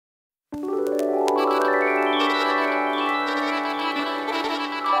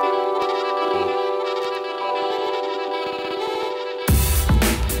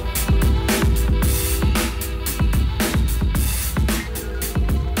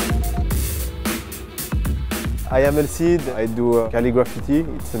I am El Cid. I do calligraffiti.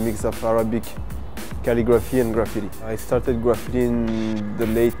 It's a mix of Arabic calligraphy and graffiti. I started graffiti in the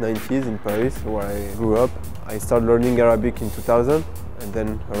late 90s in Paris, where I grew up. I started learning Arabic in 2000, and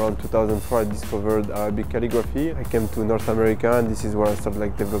then around 2004 I discovered Arabic calligraphy. I came to North America, and this is where I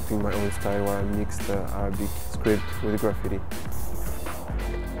started developing my own style, where I mixed Arabic script with graffiti.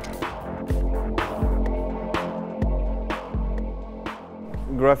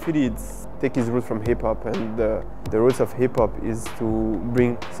 Graffiti takes its roots from hip-hop, and the roots of hip-hop is to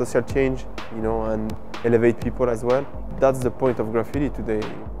bring social change, and elevate people as well. That's the point of graffiti today.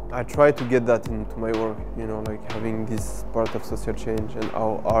 I try to get that into my work, having this part of social change and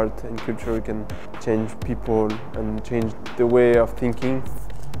how art and culture can change people and change the way of thinking.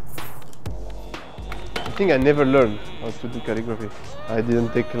 I think I never learned how to do calligraphy. I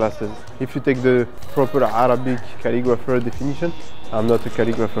didn't take classes. If you take the proper Arabic calligrapher definition, I'm not a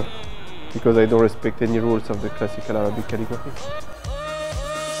calligrapher because I don't respect any rules of the classical Arabic calligraphy.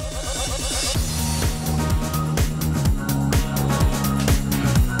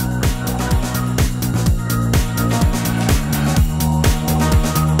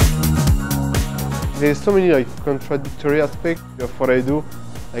 There's so many contradictory aspects of what I do.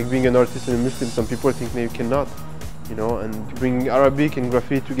 Like being an artist and a Muslim, some people think that you cannot, and bring Arabic and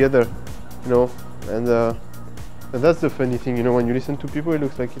graffiti together, and that's the funny thing, when you listen to people, it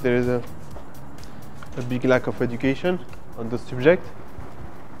looks like there is a big lack of education on the subject,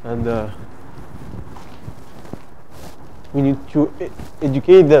 and we need to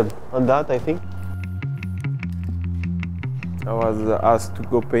educate them on that, I think. I was asked to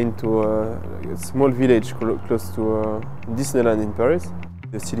go paint to a small village close to Disneyland in Paris.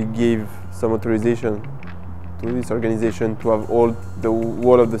 The city gave some authorization to this organization to have all the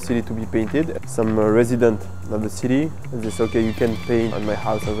wall of the city to be painted. Some resident of the city, they said, okay, you can paint on my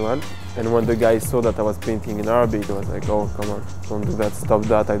house as well. And when the guy saw that I was painting in Arabic, he was like, oh, come on, don't do that, stop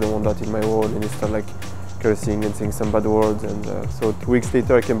that, I don't want that in my wall. And he started cursing and saying some bad words. And so 2 weeks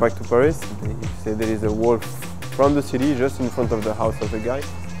later, I came back to Paris. He said there is a wall from the city just in front of the house of the guy.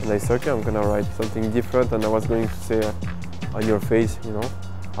 And I said, okay, I'm gonna write something different. And I was going to say, on your face,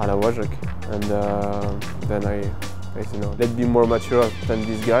 ala wajhak. And then I said, no, let's be more mature than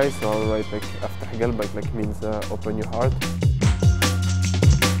these guys. So I'll write aftah qalbak, means open your heart.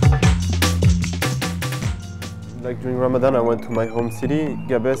 During Ramadan, I went to my home city,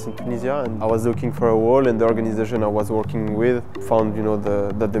 Gabes in Tunisia, and I was looking for a wall, and the organization I was working with found,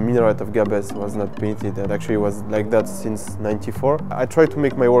 that the minaret of Gabes was not painted, and actually it was like that since '94. I tried to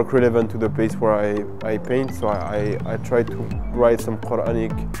make my work relevant to the place where I paint, so I tried to write some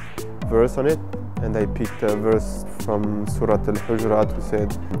Quranic verse on it, and I picked a verse from Surah Al-Hujurat who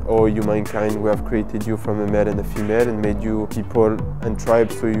said, "Oh, you mankind, we have created you from a male and a female and made you people and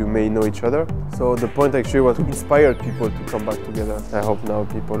tribes so you may know each other." So the point actually was to inspire people to come back together. I hope now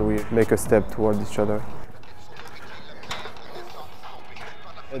people will make a step toward each other.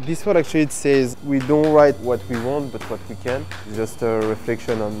 This one actually it says, we don't write what we want, but what we can. It's just a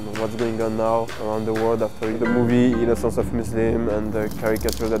reflection on what's going on now around the world after the movie Innocence of Muslim and the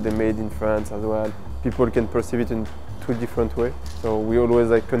caricature that they made in France as well. People can perceive it in two different ways. So we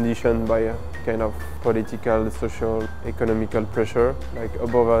always conditioned by a kind of political, social, economical pressure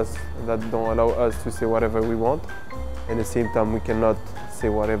above us that don't allow us to say whatever we want. At the same time, we cannot say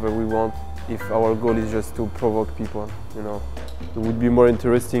whatever we want if our goal is just to provoke people, It would be more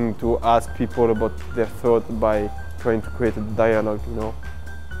interesting to ask people about their thought by trying to create a dialogue,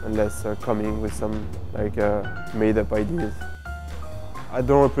 unless coming with some made-up ideas. I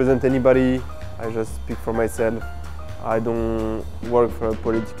don't represent anybody, I just speak for myself. I don't work for a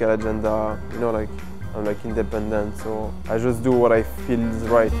political agenda, I'm independent, so I just do what I feel is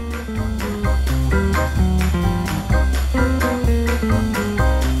right.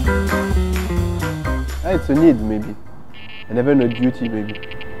 It's a need, maybe, and even a duty, maybe,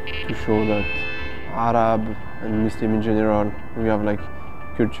 to show that Arab and Muslim in general, we have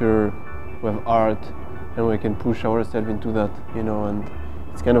culture, we have art, and we can push ourselves into that, and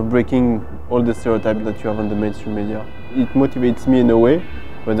it's kind of breaking all the stereotypes that you have on the mainstream media. It motivates me in a way,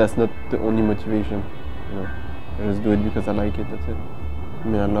 but that's not the only motivation, I just do it because I like it, that's it.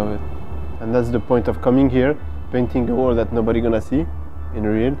 I love it. And that's the point of coming here, painting a wall that nobody gonna see in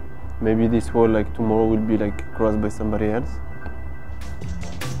real. Maybe this wall tomorrow will be crossed by somebody else.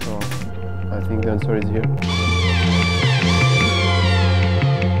 So I think the answer is here.